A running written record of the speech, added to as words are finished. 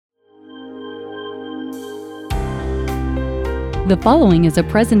The following is a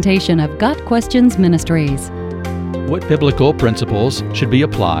presentation of Got Questions Ministries. What biblical principles should be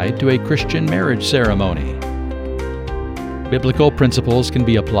applied to a Christian marriage ceremony? Biblical principles can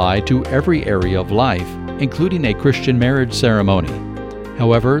be applied to every area of life, including a Christian marriage ceremony.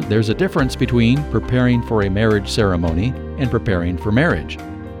 However, there's a difference between preparing for a marriage ceremony and preparing for marriage.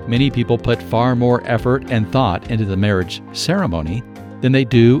 Many people put far more effort and thought into the marriage ceremony than they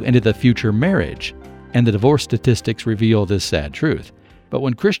do into the future marriage, and the divorce statistics reveal this sad truth. But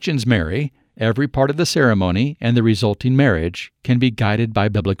when Christians marry, every part of the ceremony and the resulting marriage can be guided by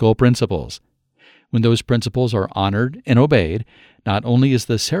biblical principles. When those principles are honored and obeyed, not only is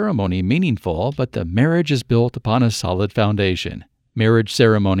the ceremony meaningful, but the marriage is built upon a solid foundation. Marriage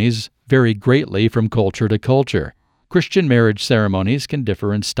ceremonies vary greatly from culture to culture. Christian marriage ceremonies can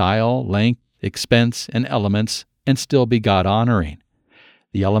differ in style, length, expense, and elements, and still be God-honoring.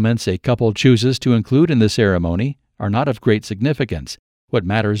 The elements a couple chooses to include in the ceremony are not of great significance. What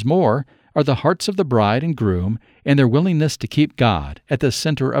matters more are the hearts of the bride and groom and their willingness to keep God at the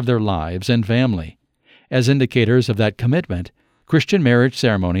center of their lives and family. As indicators of that commitment, Christian marriage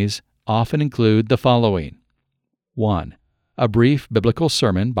ceremonies often include the following. 1. A brief biblical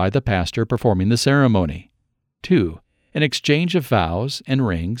sermon by the pastor performing the ceremony. 2. An exchange of vows and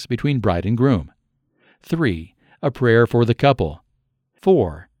rings between bride and groom. 3. A prayer for the couple.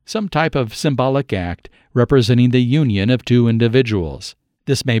 4. Some type of symbolic act representing the union of two individuals.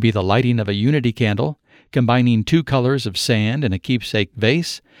 This may be the lighting of a unity candle, combining two colors of sand in a keepsake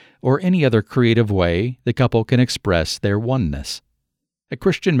vase, or any other creative way the couple can express their oneness. A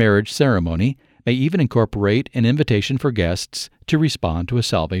Christian marriage ceremony may even incorporate an invitation for guests to respond to a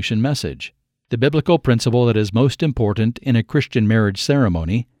salvation message. The biblical principle that is most important in a Christian marriage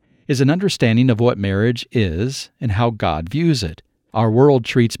ceremony is an understanding of what marriage is and how God views it. Our world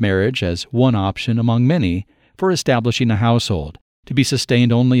treats marriage as one option among many for establishing a household, to be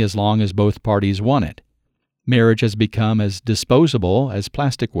sustained only as long as both parties want it. Marriage has become as disposable as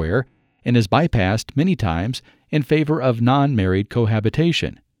plasticware and is bypassed many times in favor of non-married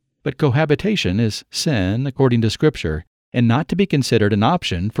cohabitation. But cohabitation is sin according to Scripture and not to be considered an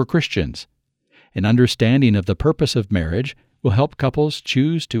option for Christians. An understanding of the purpose of marriage will help couples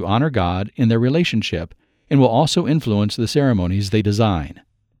choose to honor God in their relationship and will also influence the ceremonies they design.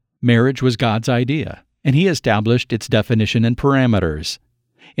 Marriage was God's idea, and He established its definition and parameters.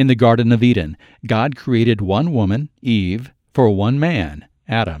 In the Garden of Eden, God created one woman, Eve, for one man,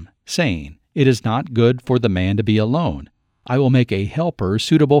 Adam, saying, "It is not good for the man to be alone. I will make a helper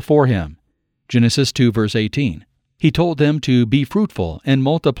suitable for him." Genesis 2, verse 18. He told them to be fruitful and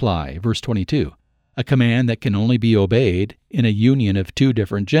multiply, verse 22, a command that can only be obeyed in a union of two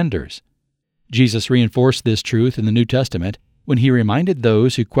different genders. Jesus reinforced this truth in the New Testament when He reminded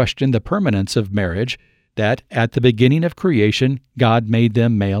those who questioned the permanence of marriage that at the beginning of creation God made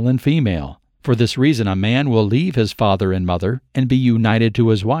them male and female. For this reason a man will leave his father and mother and be united to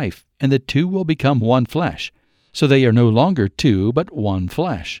his wife, and the two will become one flesh. So they are no longer two, but one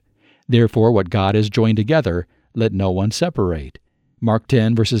flesh. Therefore what God has joined together, let no one separate. Mark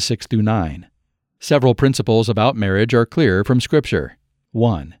 10, verses 6 through 9. Several principles about marriage are clear from Scripture.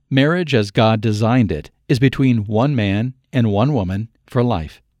 1. Marriage as God designed it is between one man and one woman for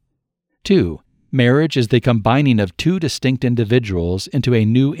life. 2. Marriage is the combining of two distinct individuals into a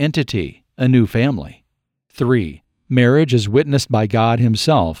new entity, a new family. 3. Marriage is witnessed by God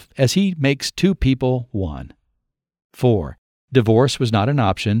Himself as He makes two people one. 4. Divorce was not an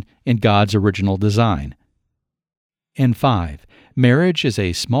option in God's original design. And 5. Marriage is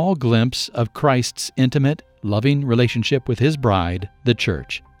a small glimpse of Christ's intimate, loving relationship with His bride, the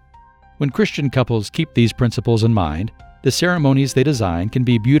church. When Christian couples keep these principles in mind, the ceremonies they design can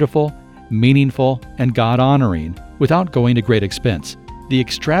be beautiful, meaningful, and God-honoring without going to great expense. The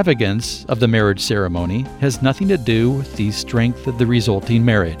extravagance of the marriage ceremony has nothing to do with the strength of the resulting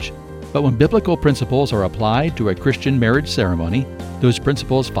marriage. But when biblical principles are applied to a Christian marriage ceremony, those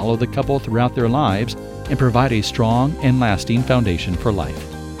principles follow the couple throughout their lives and provide a strong and lasting foundation for life.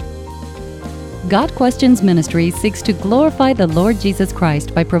 Got Questions Ministry seeks to glorify the Lord Jesus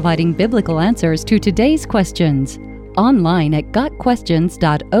Christ by providing biblical answers to today's questions. Online at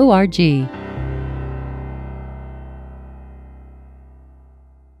gotquestions.org.